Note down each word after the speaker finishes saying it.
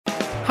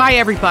Hi,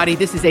 everybody.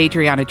 This is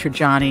Adriana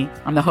Trajani.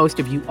 I'm the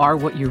host of You Are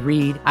What You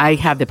Read. I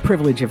have the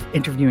privilege of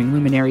interviewing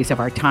luminaries of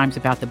our times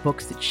about the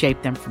books that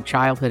shaped them from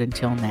childhood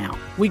until now.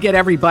 We get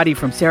everybody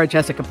from Sarah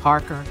Jessica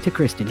Parker to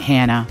Kristen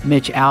Hanna,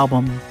 Mitch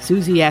Albom,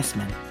 Susie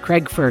Essman,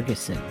 Craig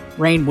Ferguson,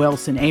 Rainn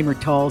Wilson, Amor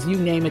Tolls, you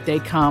name it, they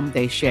come,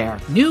 they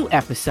share. New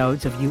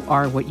episodes of You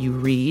Are What You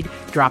Read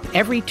drop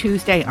every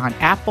Tuesday on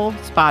Apple,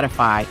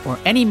 Spotify, or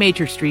any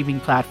major streaming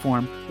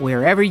platform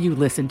wherever you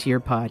listen to your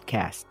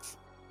podcasts.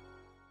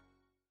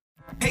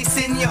 Hey,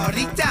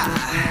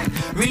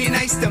 señorita, really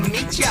nice to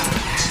meet ya.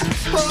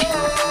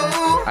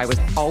 Oh. I was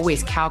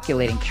always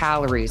calculating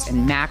calories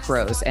and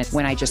macros, and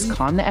when I just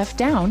calmed the F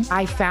down,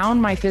 I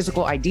found my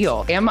physical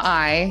ideal. Am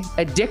I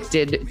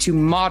addicted to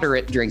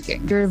moderate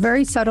drinking? You're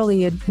very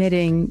subtly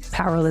admitting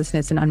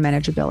powerlessness and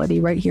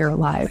unmanageability right here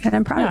live, and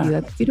I'm proud of you.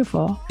 That's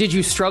beautiful. Did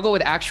you struggle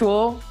with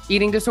actual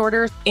eating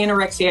disorders?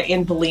 Anorexia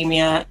and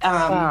bulimia.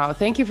 Wow,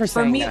 thank you for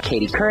saying that.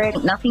 Katie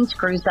Couric, nothing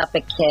screws up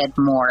a kid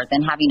more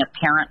than having a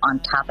parent on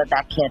top of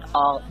that kid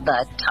all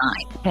the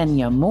time.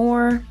 Kenya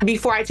Moore.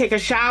 Before I take a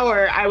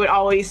shower, I would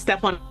always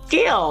step on a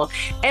scale.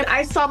 And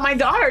I saw my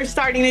daughter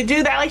starting to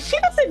do that. Like, she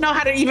doesn't know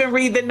how to even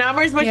read the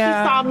numbers, but she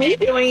saw me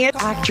doing it.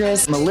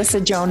 Actress Melissa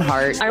Joan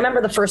Hart. I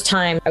remember the first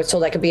time I was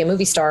told I could be a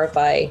movie star if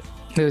I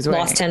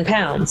lost 10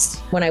 pounds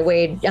when I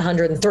weighed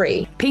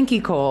 103.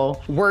 Pinky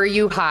Cole, were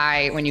you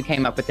high when you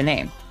came up with the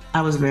name?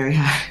 I was very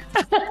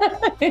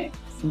high.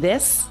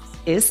 This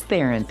is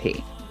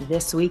Therapy.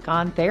 This week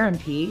on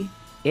Therapy,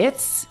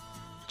 it's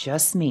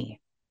just me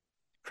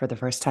for the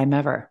first time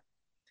ever.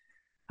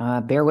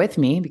 Bear with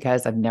me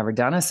because I've never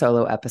done a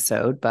solo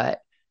episode, but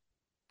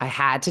I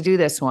had to do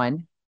this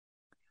one.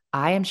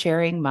 I am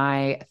sharing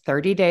my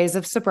 30 days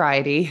of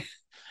sobriety.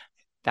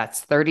 That's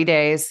 30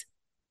 days,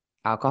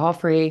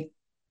 alcohol-free,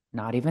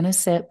 not even a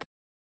sip.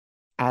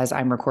 As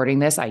I'm recording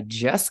this, I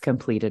just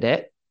completed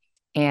it.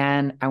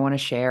 And I want to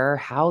share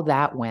how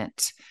that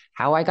went,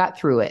 how I got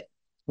through it,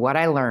 what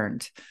I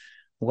learned,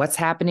 what's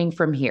happening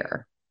from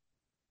here.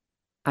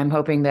 I'm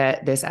hoping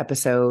that this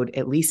episode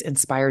at least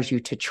inspires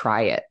you to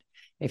try it.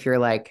 If you're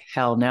like,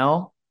 hell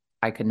no,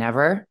 I could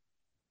never,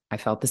 I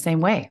felt the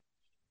same way.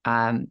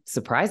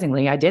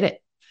 Surprisingly, I did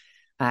it.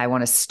 I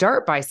want to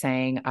start by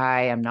saying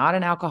I am not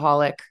an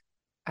alcoholic.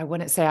 I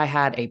wouldn't say I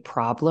had a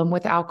problem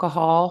with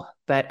alcohol,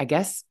 but I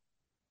guess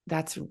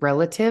that's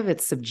relative.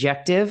 It's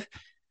subjective.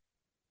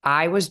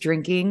 I was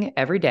drinking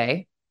every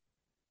day,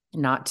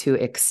 not to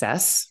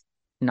excess,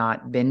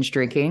 not binge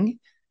drinking,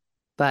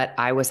 but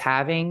I was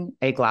having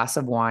a glass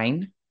of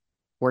wine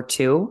or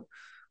two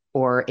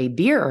or a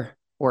beer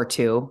or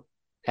two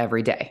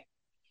every day.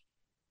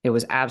 It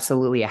was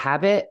absolutely a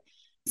habit,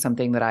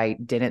 something that I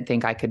didn't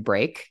think I could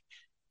break,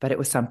 but it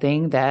was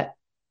something that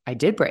I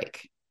did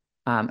break,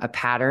 a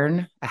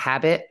pattern, a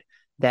habit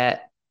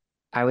that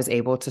I was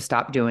able to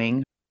stop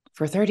doing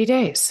for 30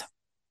 days.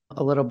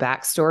 A little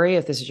backstory,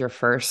 if this is your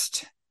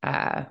first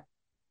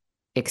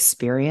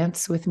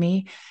experience with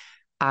me,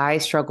 I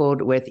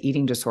struggled with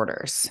eating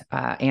disorders,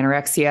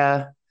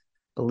 anorexia,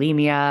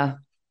 bulimia,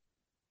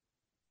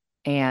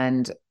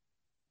 and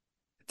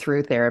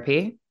through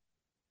therapy,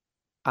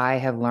 I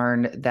have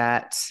learned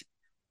that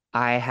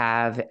I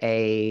have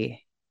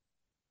a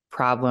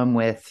problem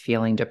with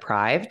feeling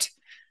deprived.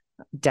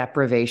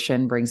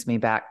 Deprivation brings me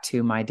back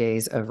to my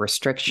days of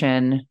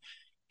restriction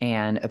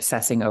and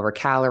obsessing over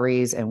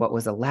calories and what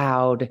was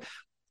allowed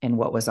and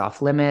what was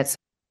off limits.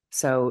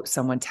 So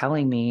someone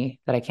telling me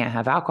that I can't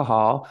have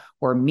alcohol,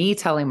 or me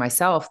telling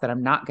myself that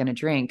I'm not going to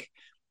drink,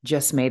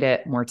 just made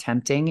it more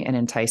tempting and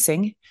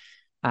enticing.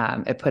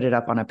 It put it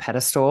up on a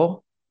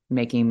pedestal,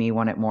 making me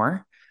want it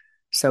more.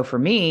 So for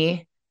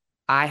me,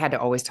 I had to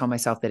always tell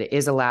myself that it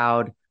is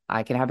allowed.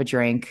 I can have a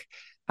drink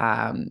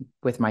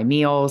with my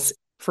meals.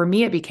 For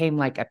me, it became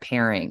like a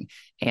pairing,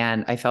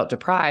 and I felt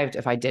deprived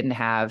if I didn't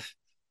have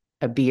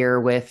a beer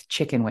with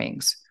chicken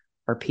wings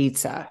or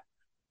pizza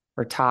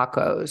or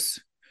tacos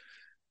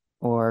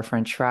or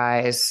French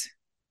fries,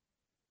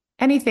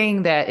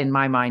 anything that in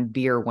my mind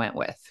beer went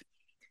with.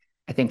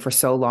 I think for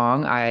so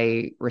long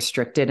I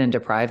restricted and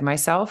deprived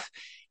myself,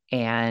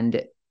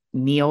 and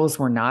meals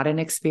were not an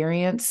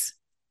experience.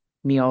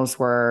 Meals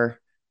were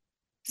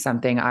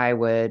something I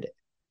would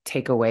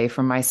take away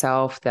from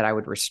myself, that I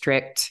would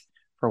restrict.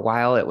 For a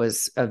while, it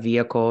was a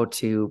vehicle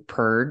to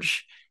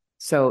purge.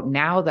 So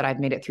now that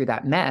I've made it through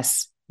that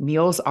mess,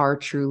 meals are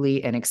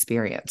truly an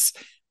experience.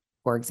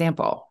 For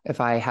example, if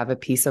I have a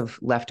piece of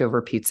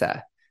leftover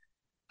pizza,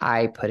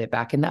 I put it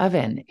back in the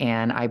oven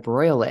and I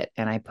broil it,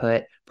 and I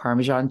put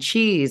Parmesan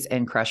cheese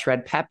and crushed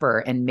red pepper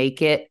and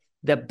make it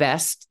the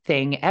best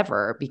thing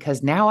ever,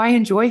 because now I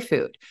enjoy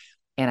food,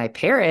 and I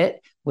pair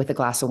it with a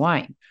glass of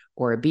wine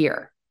or a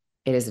beer.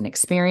 It is an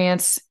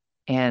experience.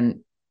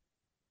 And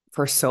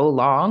for so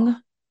long,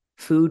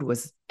 food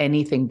was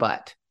anything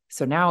but.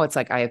 So now it's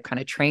like I have kind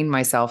of trained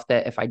myself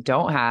that if I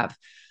don't have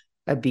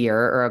a beer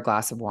or a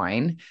glass of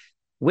wine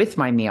with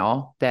my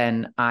meal,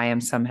 then I am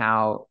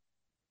somehow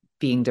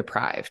being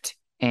deprived,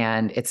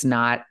 and it's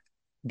not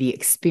the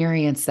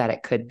experience that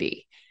it could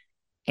be.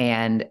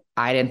 And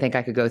I didn't think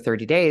I could go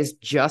 30 days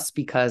just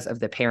because of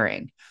the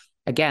pairing.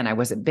 Again, I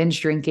wasn't binge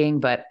drinking,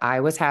 but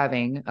I was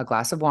having a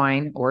glass of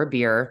wine or a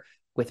beer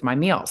with my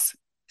meals.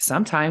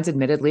 Sometimes,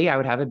 admittedly, I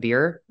would have a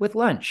beer with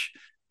lunch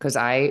because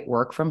I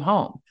work from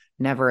home.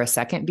 Never a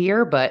second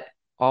beer, but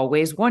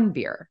always one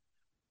beer.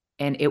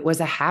 And it was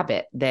a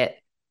habit that,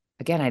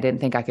 again, I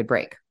didn't think I could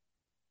break.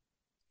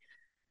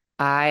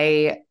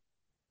 I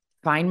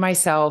find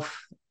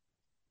myself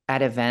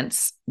at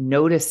events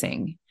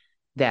noticing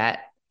that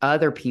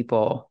other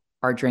people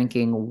are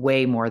drinking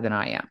way more than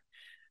I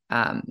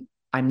am.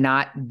 I'm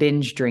not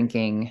binge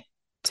drinking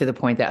to the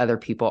point that other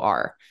people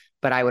are,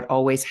 but I would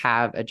always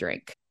have a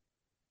drink.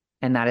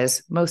 And that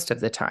is most of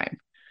the time.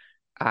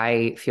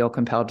 I feel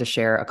compelled to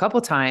share a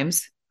couple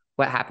times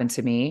what happened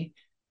to me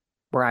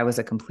where I was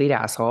a complete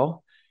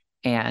asshole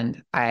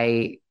and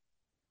I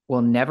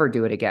will never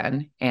do it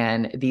again.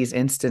 And these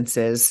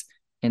instances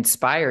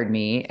inspired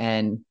me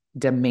and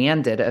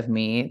demanded of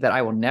me that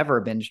I will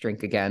never binge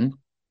drink again.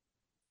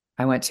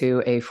 I went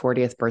to a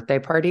 40th birthday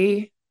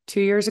party 2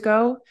 years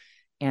ago,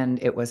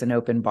 and it was an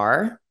open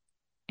bar.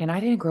 And I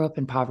didn't grow up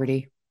in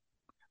poverty.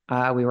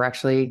 We were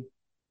actually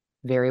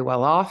very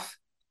well off.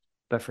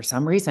 But for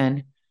some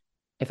reason,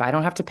 if I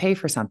don't have to pay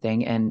for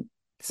something and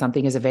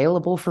something is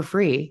available for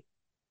free,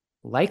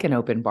 like an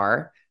open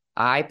bar,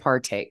 I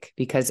partake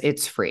because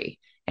it's free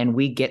and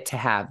we get to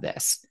have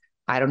this.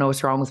 I don't know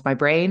what's wrong with my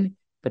brain,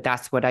 but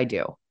that's what I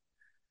do.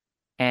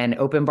 And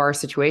open bar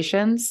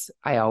situations,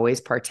 I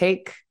always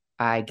partake.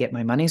 I get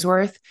my money's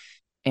worth.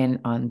 And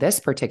on this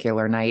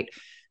particular night,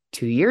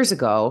 2 years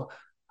ago,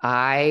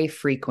 I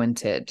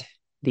frequented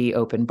the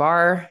open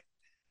bar.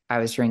 I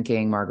was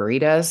drinking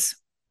margaritas.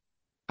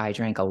 I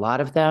drank a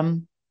lot of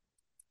them.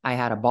 I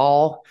had a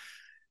ball.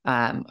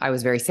 I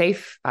was very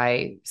safe.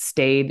 I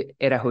stayed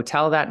at a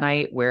hotel that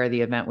night where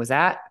the event was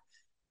at,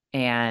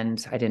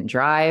 and I didn't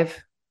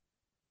drive.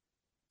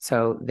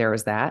 So there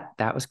was that.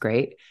 That was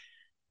great.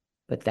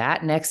 But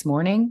that next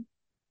morning,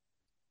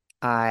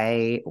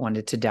 I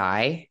wanted to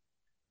die.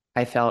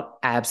 I felt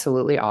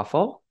absolutely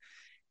awful.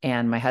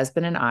 And my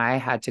husband and I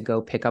had to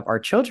go pick up our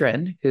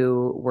children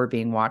who were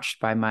being watched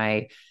by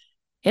my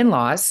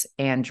in-laws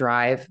and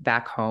drive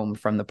back home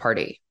from the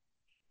party.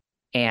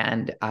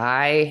 And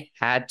I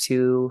had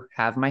to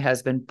have my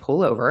husband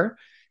pull over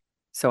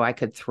so I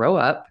could throw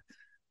up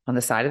on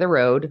the side of the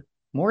road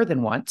more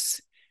than once.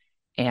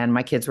 And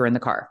my kids were in the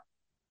car.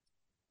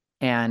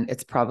 And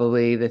it's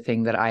probably the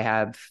thing that I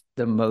have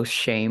the most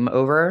shame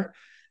over.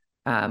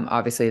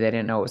 Obviously, they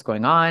didn't know what was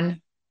going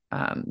on.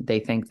 They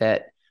think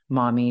that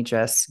mommy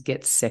just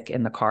gets sick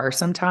in the car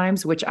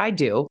sometimes, which I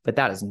do, but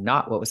that is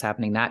not what was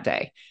happening that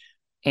day.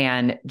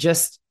 And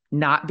just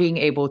not being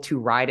able to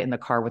ride in the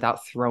car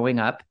without throwing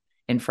up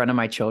in front of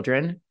my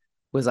children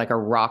was like a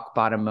rock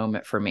bottom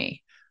moment for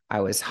me. I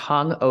was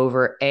hung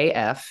over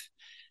AF.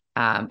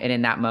 And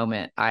in that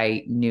moment,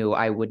 I knew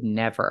I would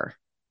never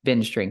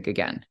binge drink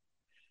again.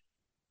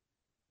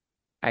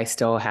 I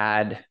still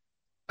had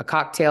a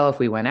cocktail if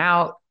we went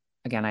out.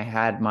 Again, I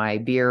had my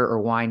beer or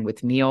wine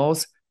with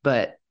meals,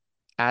 but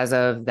as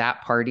of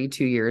that party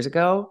 2 years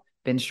ago,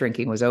 binge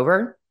drinking was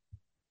over.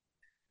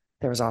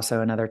 There was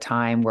also another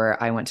time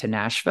where I went to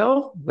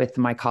Nashville with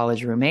my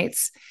college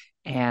roommates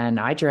and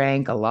I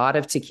drank a lot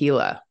of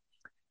tequila.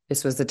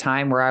 This was the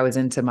time where I was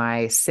into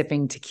my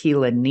sipping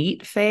tequila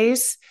neat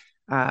phase.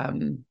 I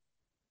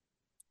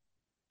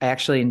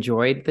actually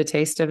enjoyed the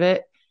taste of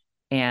it.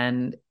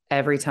 And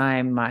every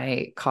time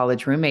my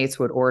college roommates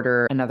would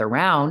order another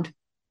round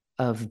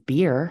of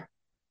beer,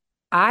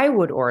 I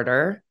would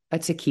order a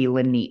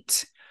tequila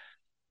neat.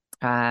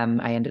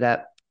 I ended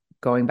up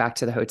going back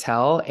to the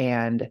hotel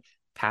and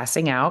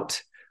passing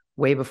out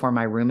way before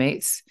my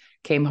roommates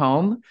came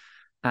home.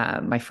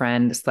 My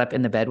friend slept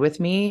in the bed with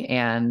me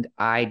and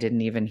I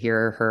didn't even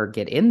hear her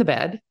get in the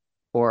bed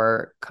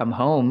or come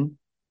home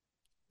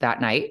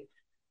that night.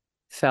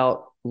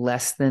 Felt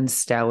less than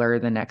stellar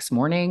the next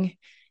morning.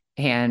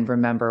 And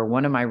remember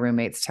one of my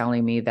roommates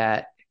telling me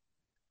that,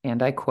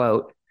 and I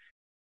quote,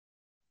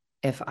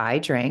 "If I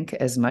drank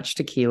as much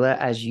tequila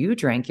as you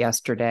drank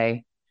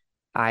yesterday,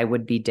 I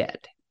would be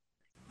dead."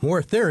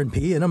 More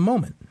therapy in a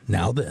moment.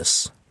 Now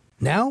this.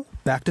 Now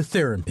back to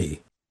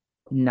therapy.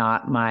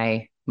 Not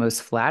my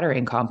most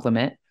flattering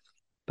compliment,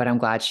 but I'm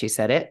glad she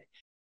said it.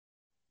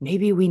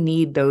 Maybe we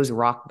need those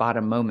rock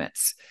bottom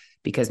moments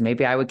because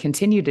maybe I would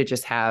continue to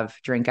just have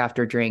drink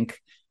after drink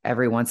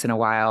every once in a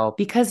while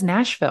because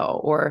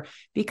Nashville or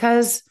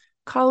because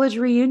college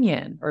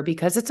reunion or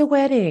because it's a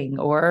wedding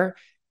or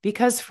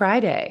because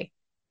Friday.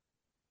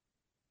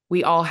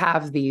 We all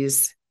have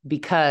these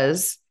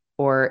because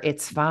or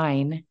it's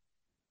fine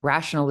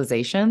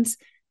rationalizations.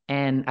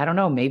 And I don't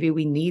know, maybe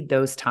we need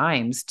those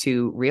times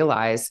to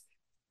realize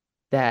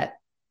that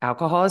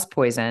alcohol is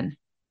poison.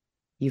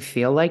 You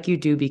feel like you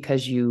do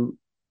because you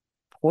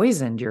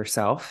poisoned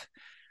yourself.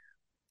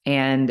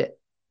 And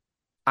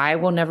I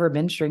will never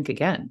binge drink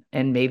again.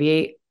 And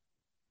maybe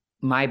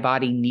my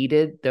body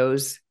needed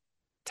those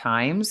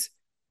times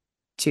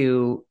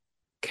to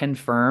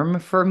confirm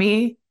for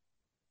me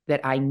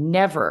that I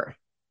never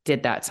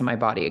did that to my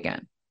body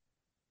again.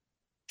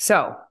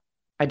 So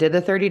I did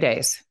the 30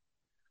 days.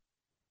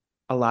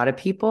 A lot of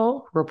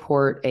people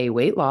report a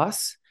weight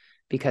loss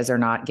because they're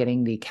not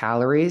getting the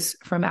calories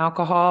from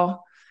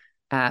alcohol.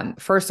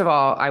 First of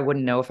all, I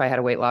wouldn't know if I had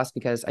a weight loss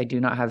because I do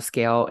not have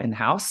scale in the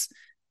house.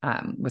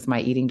 With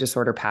my eating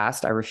disorder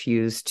past, I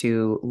refuse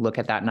to look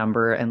at that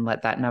number and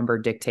let that number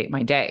dictate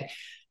my day.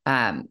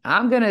 I'm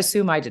going to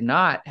assume I did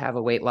not have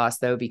a weight loss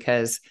though,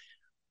 because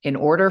in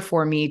order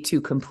for me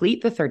to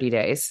complete the 30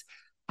 days,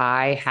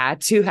 I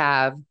had to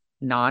have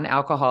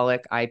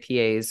non-alcoholic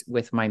IPAs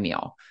with my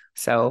meal.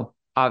 So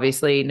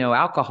obviously no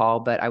alcohol,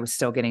 but I was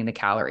still getting the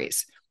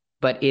calories.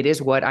 But it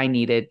is what I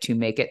needed to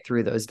make it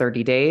through those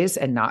 30 days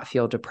and not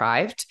feel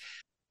deprived.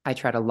 I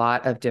tried a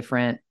lot of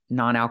different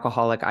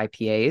non-alcoholic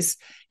IPAs,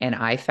 and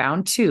I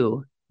found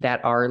two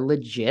that are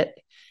legit.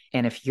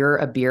 And if you're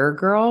a beer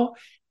girl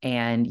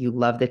and you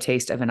love the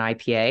taste of an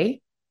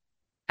IPA,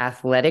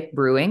 Athletic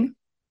Brewing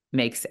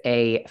makes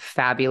a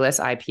fabulous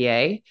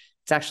IPA.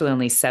 It's actually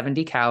only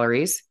 70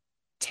 calories,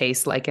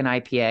 tastes like an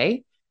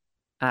IPA,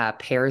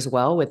 pairs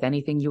well with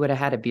anything you would have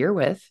had a beer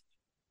with,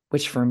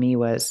 which for me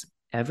was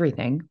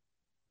everything.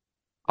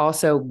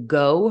 Also,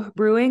 Go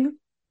Brewing.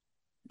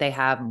 They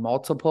have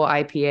multiple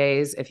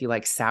IPAs. If you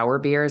like sour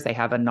beers, they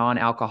have a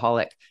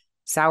non-alcoholic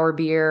sour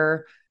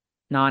beer,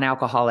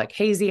 non-alcoholic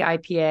hazy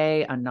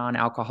IPA, a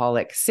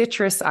non-alcoholic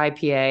citrus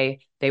IPA.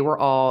 They were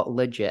all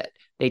legit.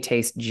 They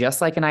taste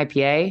just like an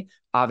IPA.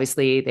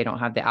 Obviously, they don't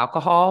have the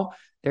alcohol.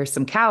 There's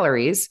some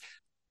calories.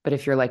 But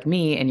if you're like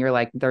me and you're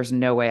like, there's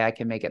no way I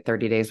can make it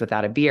 30 days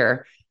without a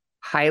beer,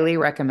 highly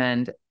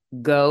recommend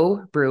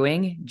Go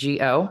Brewing,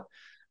 Go.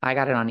 I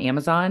got it on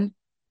Amazon.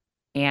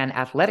 And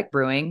Athletic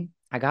Brewing,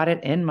 I got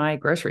it in my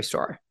grocery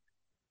store.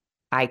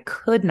 I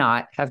could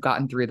not have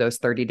gotten through those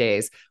 30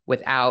 days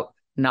without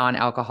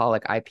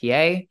non-alcoholic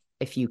IPA.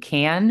 If you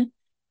can,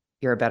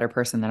 you're a better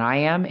person than I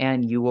am,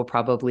 and you will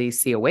probably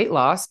see a weight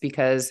loss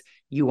because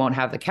you won't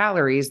have the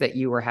calories that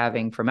you were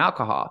having from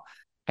alcohol.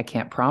 I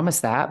can't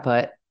promise that,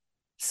 but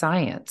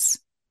science.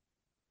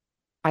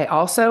 I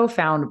also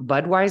found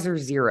Budweiser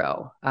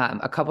Zero.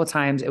 A couple of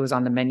times it was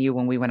on the menu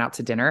when we went out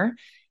to dinner,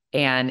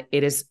 and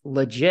it is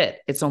legit.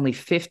 It's only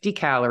 50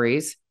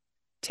 calories,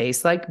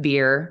 tastes like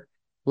beer,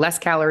 less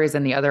calories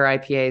than the other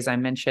IPAs I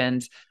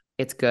mentioned.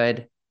 It's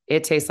good.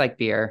 It tastes like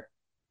beer.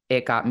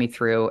 It got me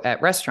through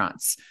at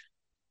restaurants.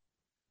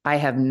 I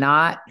have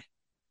not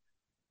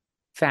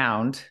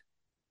found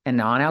a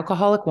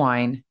non-alcoholic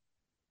wine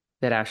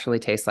that actually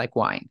tastes like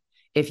wine.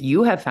 If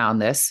you have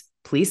found this,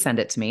 please send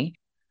it to me.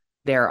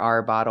 There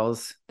are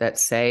bottles that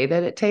say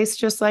that it tastes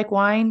just like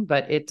wine,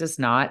 but it does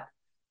not.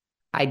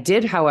 I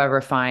did, however,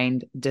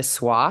 find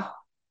Desoi.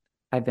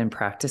 I've been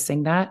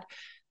practicing that.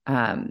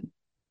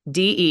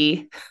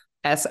 Desoi.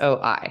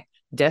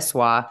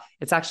 Desoi.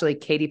 It's actually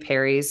Katy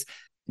Perry's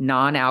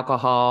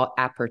non-alcohol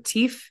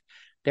aperitif.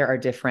 There are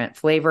different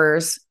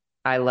flavors.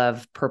 I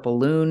love Purple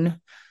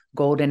Loon,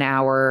 Golden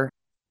Hour.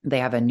 They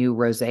have a new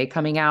rosé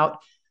coming out.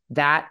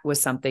 That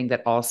was something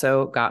that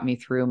also got me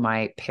through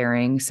my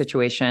pairing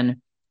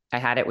situation. I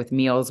had it with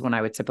meals when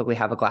I would typically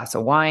have a glass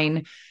of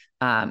wine.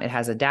 It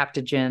has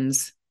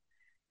adaptogens.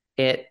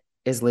 It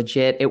is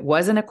legit. It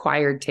was an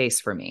acquired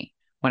taste for me.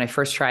 When I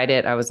first tried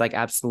it, I was like,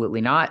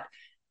 absolutely not.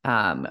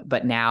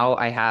 But now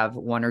I have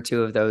one or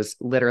two of those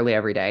literally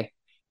every day.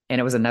 And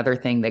it was another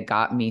thing that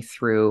got me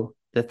through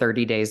the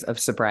 30 days of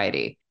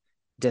sobriety.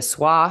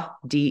 Desoi,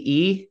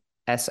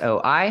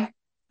 Desoi,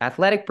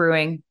 Athletic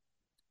Brewing,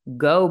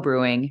 Go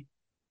Brewing,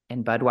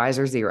 and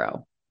Budweiser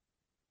Zero.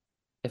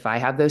 If I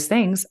have those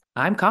things,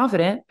 I'm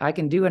confident I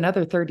can do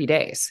another 30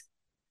 days.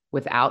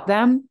 Without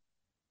them,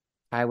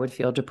 I would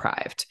feel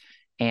deprived.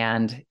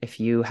 And if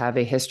you have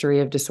a history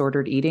of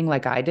disordered eating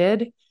like I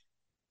did,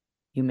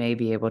 you may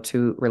be able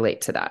to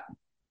relate to that.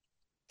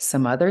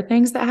 Some other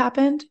things that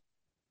happened.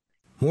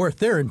 More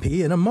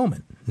therapy in a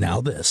moment. Now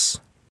this.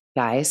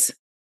 Guys,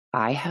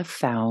 I have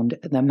found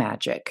the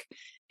magic.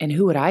 And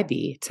who would I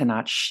be to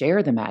not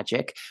share the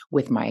magic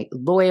with my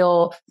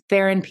loyal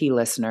therapy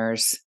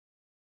listeners?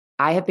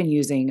 I have been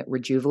using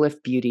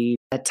Rejuvalift Beauty,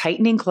 a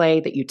tightening clay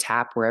that you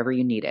tap wherever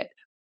you need it.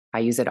 I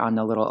use it on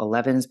the little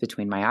 11s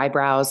between my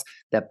eyebrows,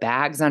 the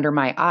bags under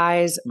my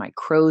eyes, my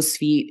crow's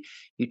feet.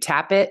 You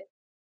tap it,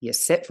 you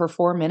sit for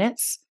 4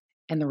 minutes,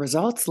 and the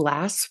results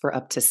last for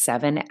up to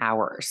 7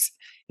 hours.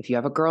 If you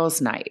have a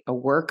girls' night, a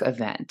work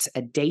event,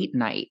 a date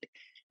night,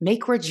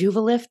 make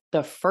Rejuvalift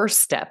the first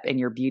step in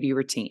your beauty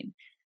routine.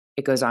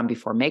 It goes on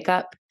before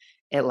makeup.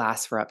 It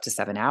lasts for up to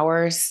 7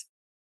 hours.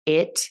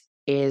 It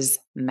is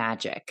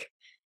magic.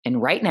 And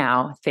right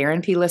now,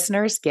 Therapy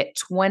listeners get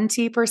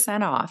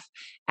 20% off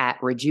at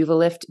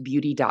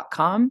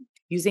rejuvaliftbeauty.com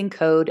using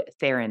code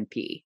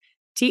Therapy.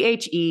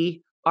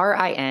 THERINPY,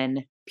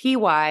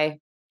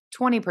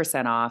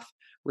 20% off,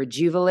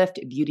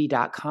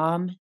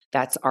 rejuvaliftbeauty.com.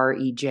 That's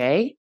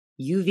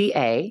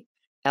REJUVALIFT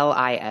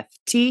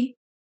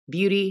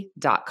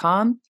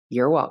beauty.com.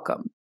 You're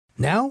welcome.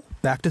 Now,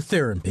 back to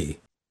therapy.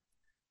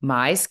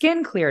 My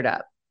skin cleared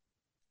up.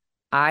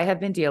 I have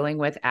been dealing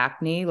with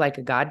acne like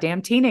a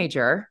goddamn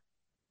teenager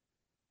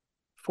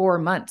 4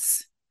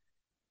 months.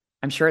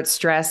 I'm sure it's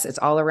stress. It's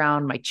all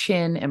around my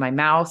chin and my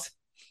mouth.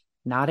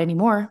 Not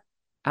anymore.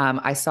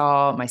 I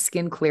saw my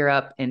skin clear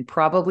up in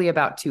probably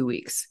about 2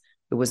 weeks.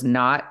 It was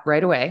not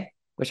right away,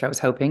 which I was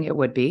hoping it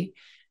would be.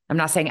 I'm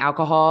not saying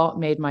alcohol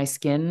made my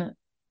skin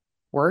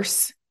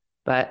worse,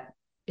 but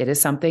it is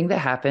something that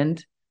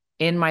happened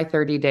in my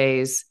 30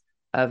 days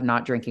of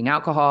not drinking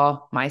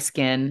alcohol. My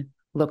skin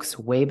looks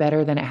way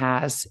better than it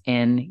has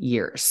in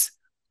years.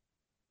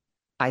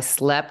 I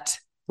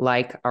slept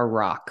like a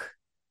rock.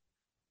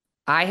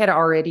 I had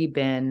already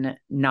been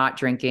not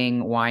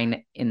drinking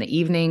wine in the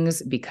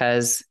evenings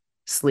because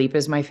sleep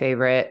is my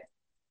favorite.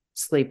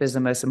 Sleep is the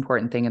most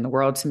important thing in the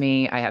world to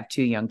me. I have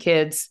 2 young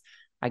kids.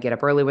 I get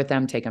up early with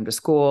them, take them to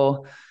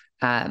school.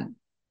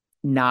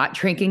 Not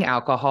drinking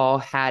alcohol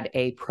had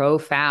a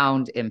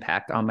profound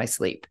impact on my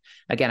sleep.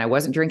 Again, I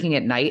wasn't drinking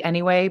at night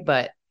anyway,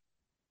 but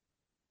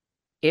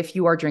if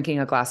you are drinking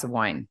a glass of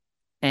wine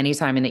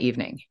anytime in the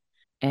evening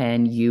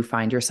and you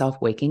find yourself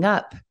waking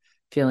up,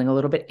 feeling a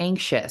little bit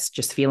anxious,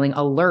 just feeling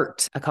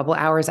alert a couple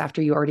hours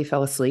after you already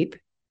fell asleep,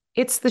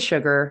 it's the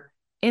sugar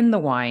in the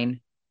wine.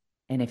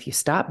 And if you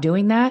stop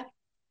doing that,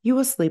 you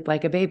will sleep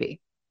like a baby.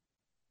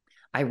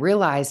 I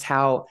realized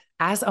how,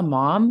 as a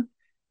mom,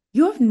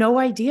 you have no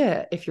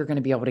idea if you're going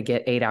to be able to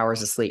get 8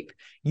 hours of sleep.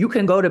 You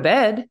can go to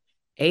bed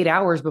 8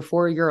 hours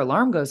before your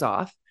alarm goes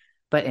off.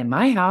 But in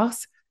my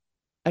house,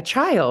 a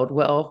child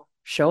will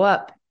show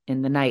up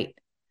in the night.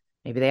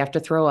 Maybe they have to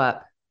throw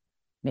up.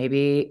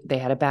 Maybe they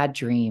had a bad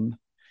dream.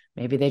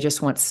 Maybe they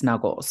just want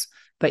snuggles.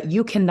 But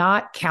you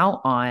cannot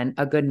count on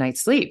a good night's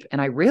sleep. And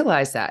I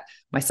realized that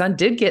my son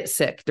did get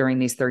sick during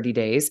these 30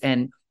 days.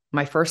 And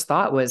my first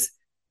thought was,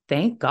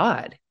 thank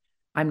God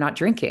I'm not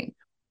drinking.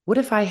 What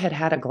if I had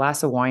had a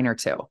glass of wine or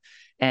two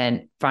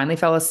and finally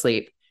fell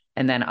asleep,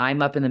 and then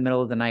I'm up in the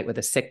middle of the night with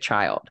a sick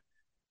child?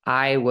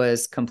 I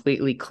was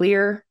completely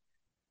clear.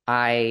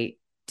 I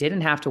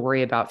didn't have to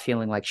worry about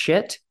feeling like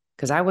shit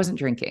because I wasn't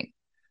drinking.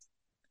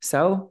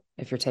 So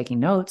if you're taking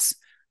notes,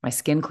 my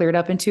skin cleared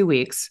up in 2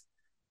 weeks.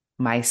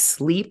 My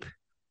sleep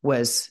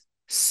was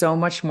so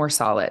much more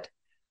solid.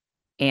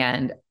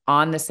 And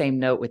on the same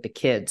note with the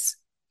kids,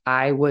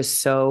 I was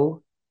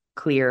so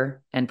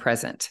clear and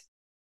present.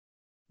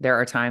 There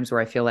are times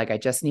where I feel like I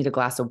just need a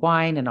glass of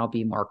wine and I'll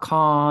be more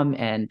calm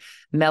and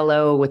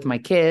mellow with my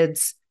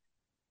kids.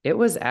 It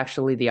was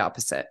actually the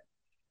opposite.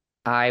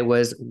 I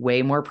was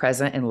way more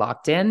present and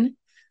locked in.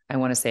 I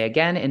want to say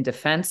again, in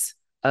defense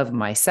of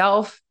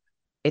myself,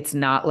 it's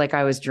not like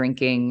I was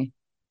drinking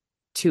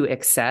to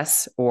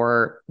excess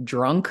or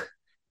drunk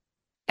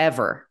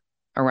ever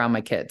around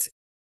my kids.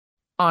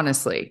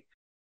 Honestly,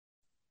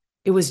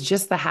 it was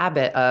just the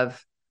habit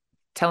of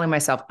telling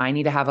myself, I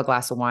need to have a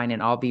glass of wine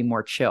and I'll be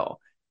more chill.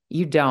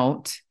 You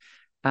don't.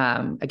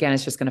 Again,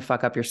 it's just going to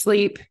fuck up your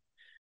sleep.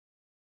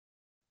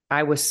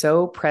 I was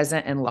so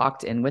present and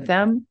locked in with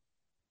them.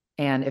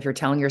 And if you're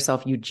telling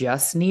yourself you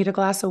just need a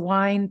glass of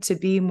wine to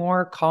be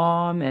more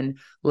calm and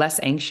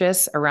less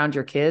anxious around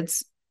your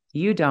kids,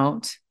 you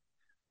don't.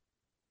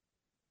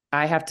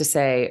 I have to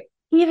say,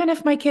 even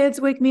if my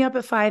kids wake me up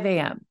at 5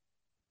 a.m.,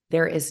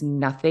 there is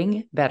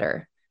nothing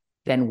better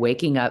than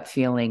waking up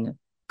feeling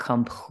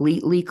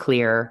completely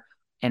clear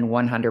and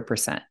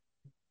 100%.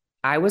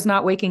 I was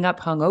not waking up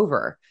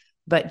hungover,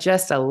 but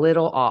just a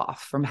little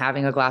off from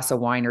having a glass of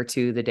wine or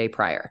two the day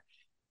prior.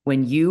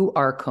 When you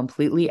are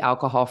completely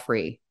alcohol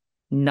free,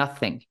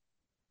 nothing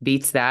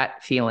beats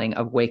that feeling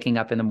of waking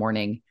up in the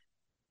morning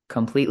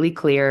completely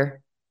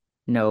clear,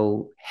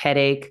 no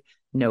headache,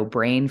 no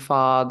brain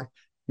fog,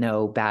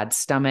 no bad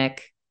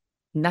stomach.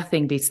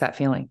 Nothing beats that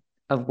feeling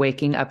of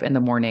waking up in the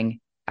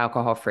morning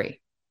alcohol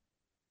free.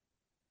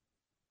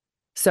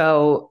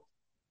 So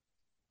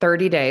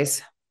 30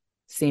 days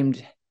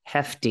seemed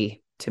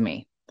hefty to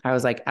me. I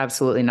was like,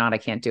 absolutely not. I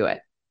can't do it.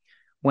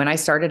 When I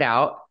started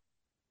out,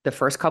 the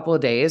first couple of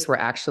days were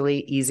actually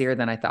easier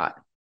than I thought.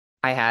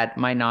 I had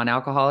my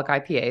non-alcoholic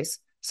IPAs,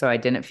 so I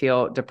didn't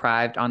feel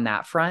deprived on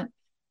that front.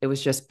 It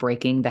was just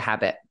breaking the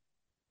habit.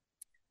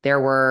 There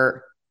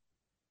were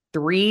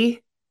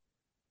 3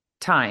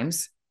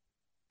 times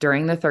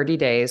during the 30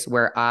 days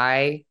where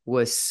I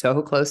was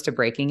so close to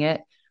breaking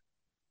it,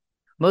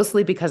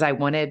 mostly because I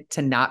wanted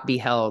to not be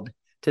held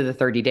to the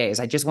 30 days.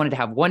 I just wanted to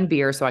have one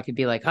beer so I could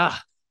be like,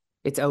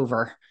 it's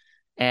over.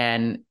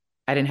 And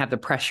I didn't have the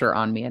pressure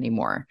on me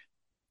anymore.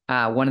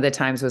 One of the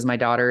times was my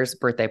daughter's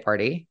birthday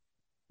party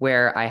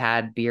where I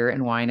had beer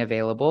and wine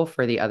available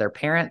for the other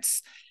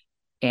parents.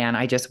 And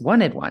I just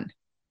wanted one.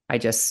 I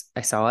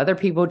saw other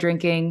people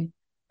drinking.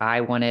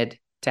 I wanted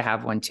to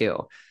have one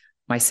too.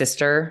 My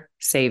sister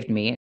saved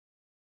me.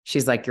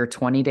 She's like, you're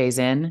 20 days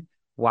in.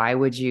 Why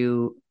would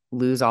you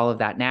lose all of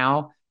that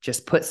now?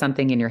 Just put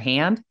something in your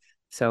hand.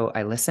 So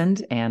I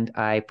listened and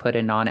I put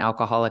a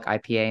non-alcoholic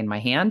IPA in my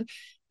hand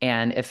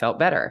and it felt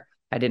better.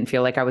 I didn't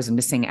feel like I was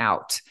missing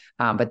out,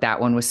 but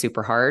that one was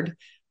super hard.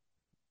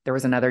 There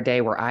was another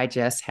day where I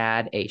just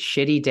had a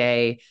shitty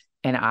day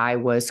and I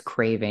was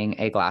craving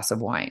a glass of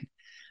wine,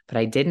 but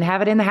I didn't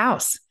have it in the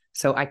house.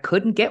 So I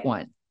couldn't get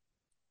one.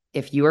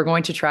 If you are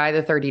going to try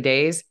the 30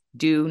 days,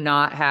 Do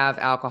not have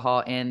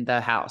alcohol in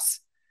the house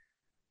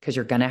because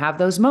you're going to have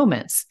those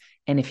moments.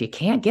 And if you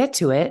can't get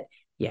to it,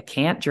 you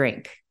can't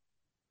drink.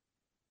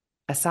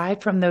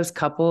 Aside from those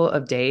couple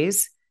of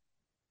days,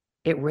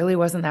 it really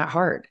wasn't that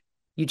hard.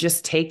 You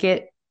just take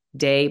it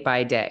day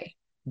by day.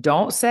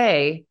 Don't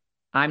say,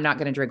 I'm not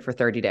going to drink for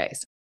 30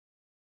 days.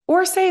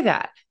 Or say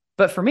that.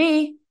 But for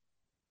me,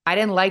 I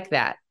didn't like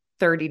that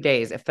 30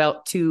 days. It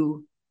felt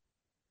too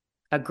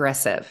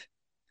aggressive.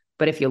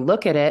 But if you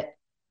look at it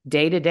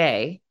day to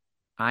day,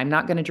 I'm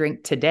not going to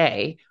drink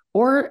today,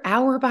 or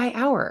hour by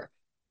hour.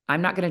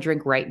 I'm not going to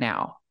drink right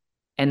now.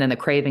 And then the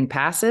craving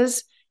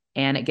passes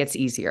and it gets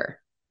easier.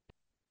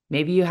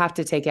 Maybe you have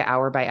to take it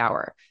hour by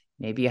hour.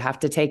 Maybe you have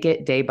to take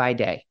it day by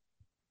day.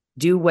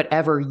 Do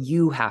whatever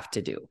you have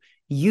to do.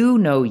 You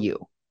know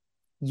you.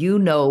 You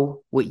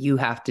know what you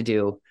have to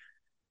do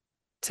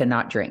to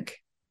not drink.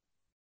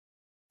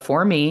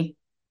 For me,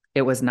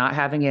 it was not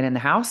having it in the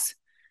house.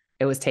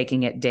 It was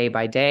taking it day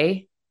by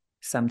day,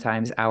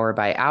 sometimes hour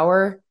by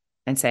hour,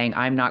 and saying,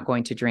 I'm not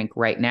going to drink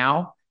right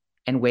now,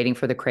 and waiting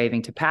for the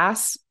craving to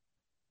pass.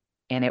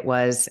 And it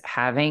was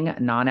having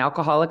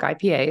non-alcoholic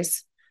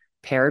IPAs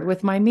paired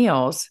with my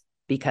meals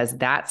because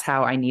that's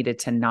how I needed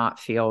to not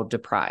feel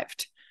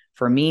deprived.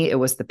 For me, it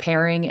was the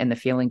pairing and the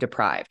feeling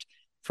deprived.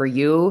 For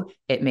you,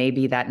 it may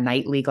be that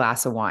nightly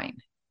glass of wine.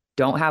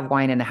 Don't have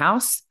wine in the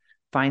house.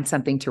 Find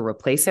something to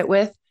replace it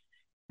with.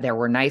 There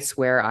were nights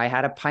where I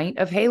had a pint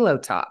of Halo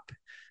Top.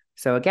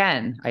 So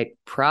again, I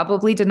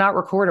probably did not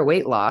record a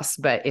weight loss,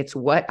 but it's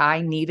what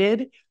I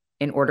needed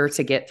in order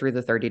to get through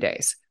the 30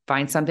 days.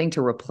 Find something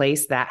to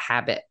replace that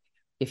habit.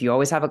 If you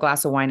always have a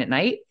glass of wine at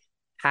night,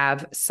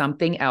 have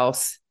something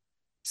else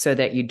so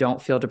that you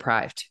don't feel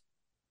deprived.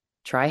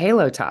 Try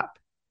Halo Top.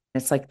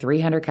 It's like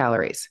 300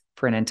 calories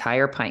for an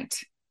entire pint,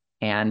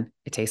 and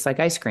it tastes like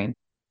ice cream.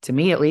 To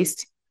me, at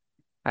least,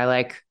 I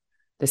like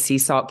the sea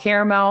salt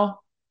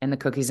caramel and the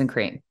cookies and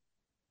cream.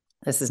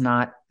 This is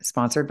not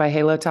sponsored by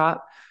Halo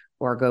Top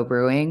or Go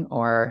Brewing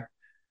or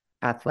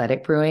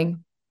Athletic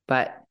Brewing,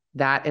 but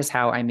that is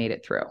how I made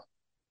it through.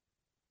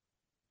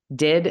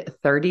 Did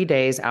 30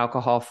 days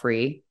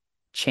alcohol-free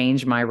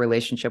change my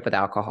relationship with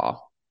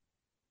alcohol?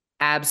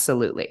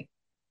 Absolutely.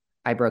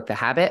 I broke the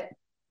habit,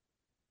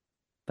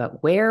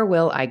 but where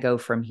will I go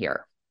from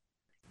here?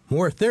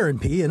 More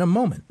therapy in a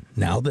moment.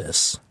 Now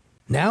this.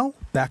 Now,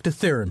 back to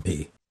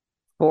therapy.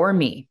 For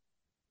me,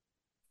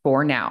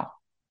 for now,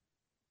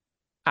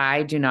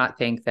 I do not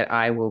think that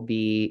I will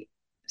be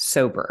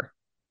sober,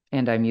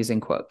 and I'm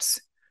using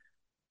quotes.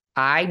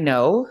 I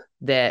know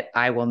that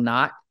I will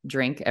not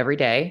drink every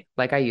day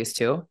like I used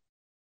to.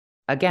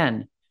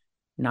 Again,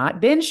 not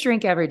binge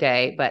drink every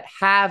day, but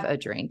have a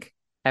drink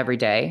every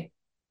day.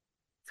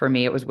 For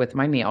me, it was with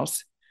my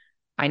meals.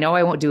 I know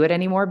I won't do it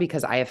anymore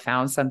because I have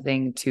found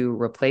something to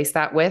replace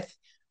that with.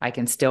 I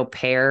can still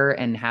pair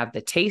and have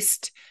the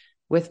taste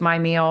with my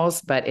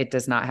meals, but it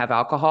does not have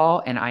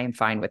alcohol, and I am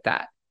fine with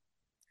that.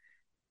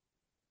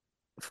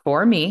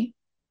 For me,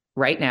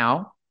 right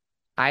now,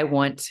 I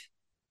want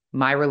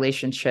my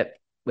relationship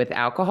with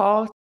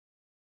alcohol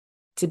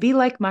to be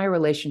like my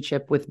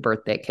relationship with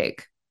birthday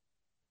cake.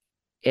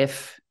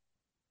 If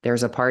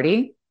there's a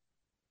party,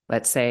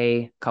 let's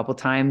say a couple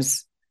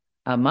times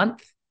a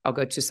month, I'll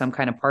go to some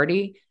kind of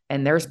party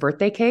and there's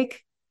birthday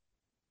cake,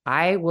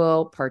 I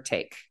will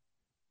partake.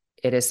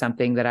 It is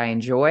something that I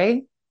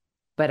enjoy,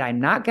 but I'm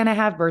not going to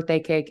have birthday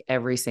cake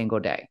every single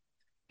day.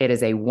 It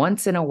is a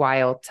once in a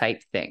while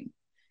type thing.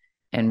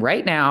 And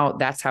right now,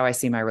 that's how I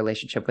see my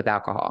relationship with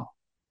alcohol.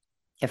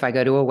 If I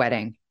go to a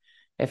wedding,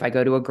 if I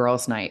go to a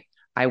girls' night,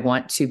 I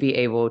want to be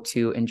able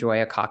to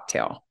enjoy a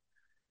cocktail.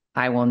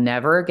 I will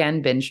never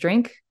again binge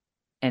drink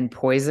and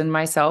poison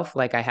myself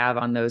like I have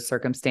on those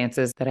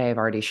circumstances that I have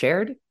already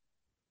shared.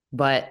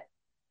 But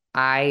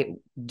I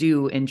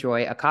do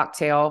enjoy a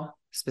cocktail,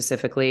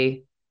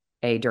 specifically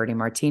a dirty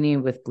martini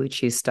with blue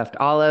cheese stuffed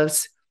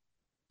olives,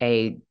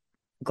 a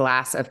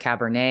glass of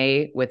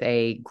Cabernet with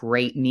a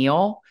great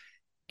meal.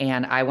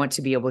 And I want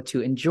to be able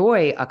to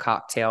enjoy a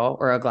cocktail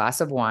or a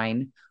glass of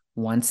wine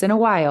once in a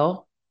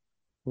while,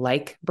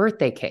 like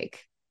birthday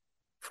cake.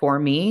 For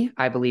me,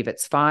 I believe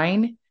it's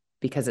fine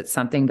because it's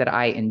something that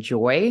I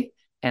enjoy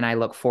and I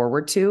look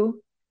forward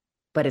to,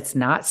 but it's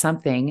not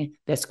something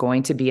that's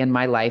going to be in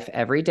my life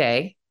every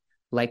day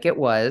like it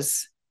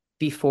was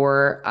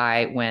before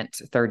I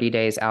went 30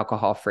 days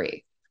alcohol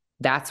free.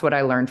 That's what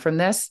I learned from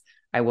this.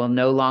 I will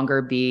no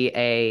longer be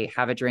a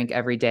have a drink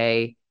every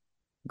day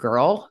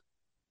girl.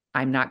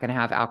 I'm not going to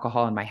have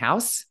alcohol in my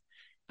house.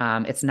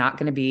 It's not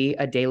going to be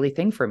a daily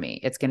thing for me.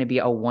 It's going to be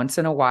a once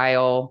in a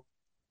while,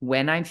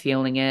 when I'm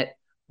feeling it,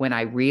 when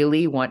I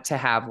really want to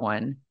have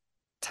one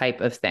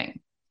type of thing.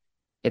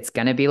 It's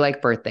going to be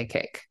like birthday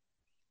cake.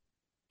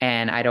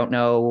 And I don't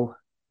know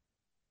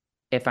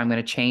if I'm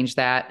going to change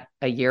that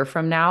a year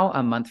from now,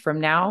 a month from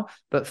now.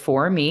 But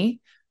for me,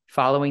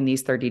 following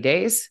these 30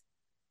 days,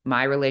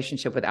 my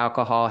relationship with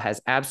alcohol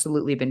has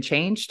absolutely been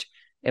changed.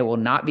 It will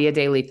not be a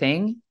daily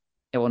thing.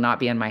 It will not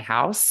be in my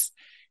house.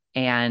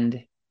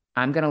 And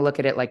I'm going to look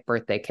at it like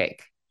birthday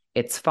cake.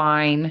 It's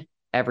fine.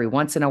 every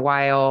once in a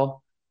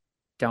while,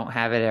 don't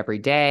have it every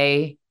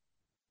day.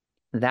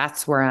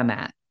 That's where I'm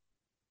at.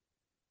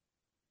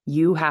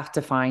 You have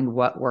to find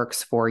what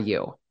works for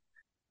you.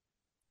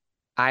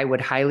 I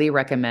would highly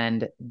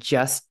recommend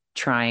just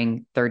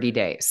trying 30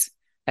 days.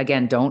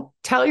 Again, don't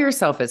tell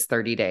yourself it's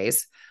 30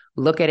 days.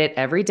 Look at it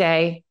every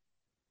day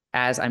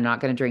as I'm not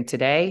going to drink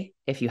today.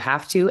 If you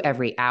have to,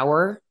 every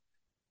hour,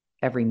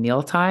 every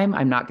mealtime,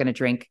 I'm not going to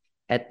drink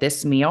at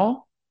this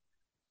meal,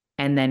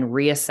 and then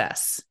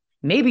reassess.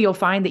 Maybe you'll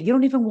find that you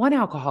don't even want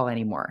alcohol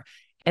anymore.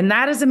 And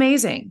that is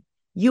amazing.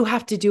 You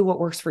have to do what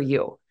works for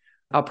you.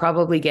 I'll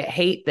probably get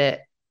hate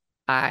that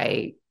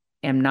I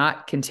am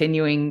not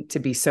continuing to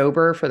be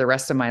sober for the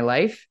rest of my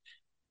life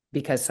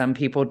because some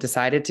people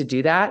decided to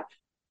do that.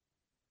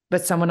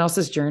 But someone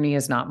else's journey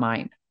is not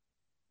mine.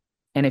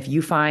 And if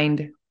you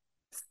find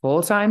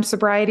full-time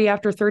sobriety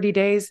after 30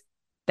 days,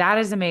 that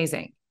is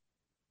amazing.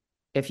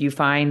 If you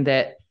find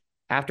that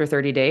after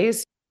 30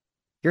 days,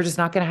 you're just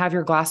not going to have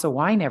your glass of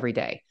wine every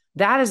day,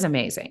 that is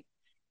amazing.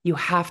 You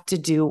have to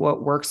do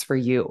what works for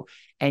you.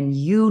 And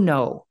you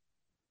know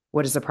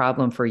what is a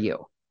problem for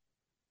you.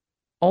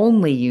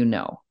 Only you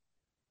know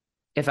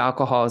if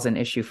alcohol is an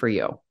issue for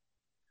you.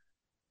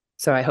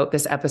 So I hope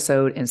this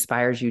episode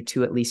inspires you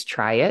to at least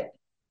try it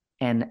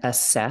and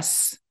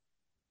assess,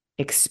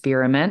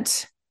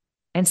 experiment,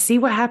 and see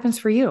what happens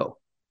for you.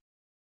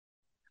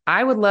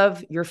 I would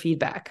love your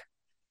feedback.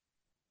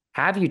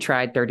 Have you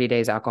tried 30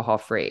 days alcohol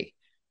free?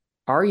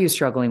 Are you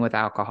struggling with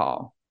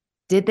alcohol?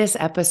 Did this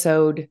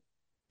episode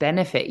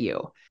benefit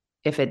you?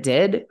 If it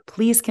did,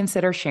 please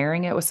consider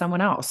sharing it with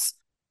someone else.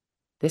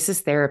 This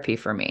is therapy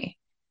for me.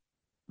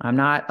 I'm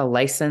not a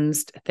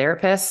licensed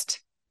therapist.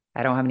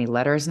 I don't have any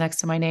letters next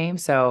to my name,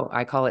 so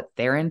I call it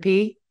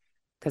Therapy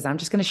because I'm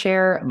just going to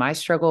share my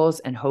struggles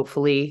and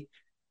hopefully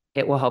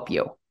it will help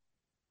you.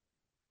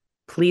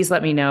 Please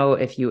let me know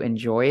if you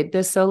enjoyed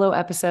this solo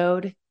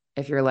episode.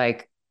 If you're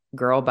like,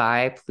 girl,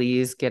 bye,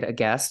 please get a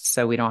guest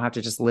so we don't have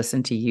to just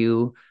listen to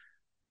you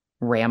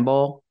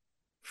ramble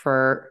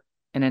for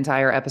an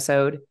entire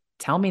episode.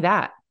 Tell me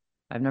that.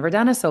 I've never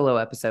done a solo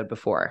episode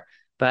before,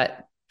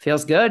 but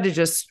feels good to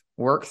just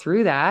work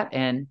through that.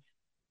 And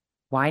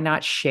why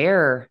not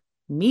share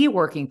me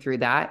working through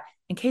that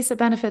in case it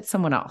benefits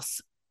someone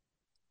else?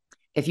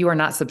 If you are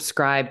not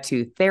subscribed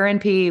to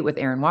Therapy with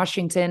Erin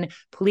Washington,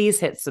 please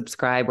hit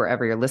subscribe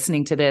wherever you're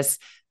listening to this.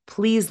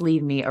 Please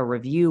leave me a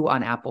review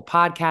on Apple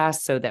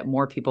Podcasts so that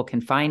more people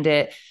can find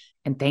it.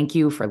 And thank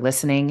you for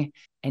listening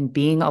and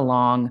being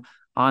along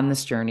on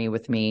this journey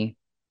with me.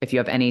 If you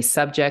have any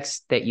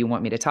subjects that you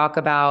want me to talk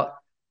about,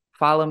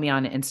 follow me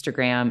on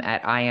Instagram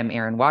at I am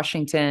Erin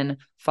Washington.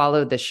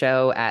 Follow the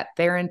show at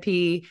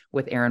Therapy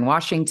with Erin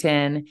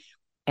Washington.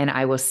 And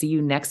I will see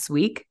you next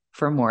week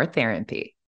for more Therapy.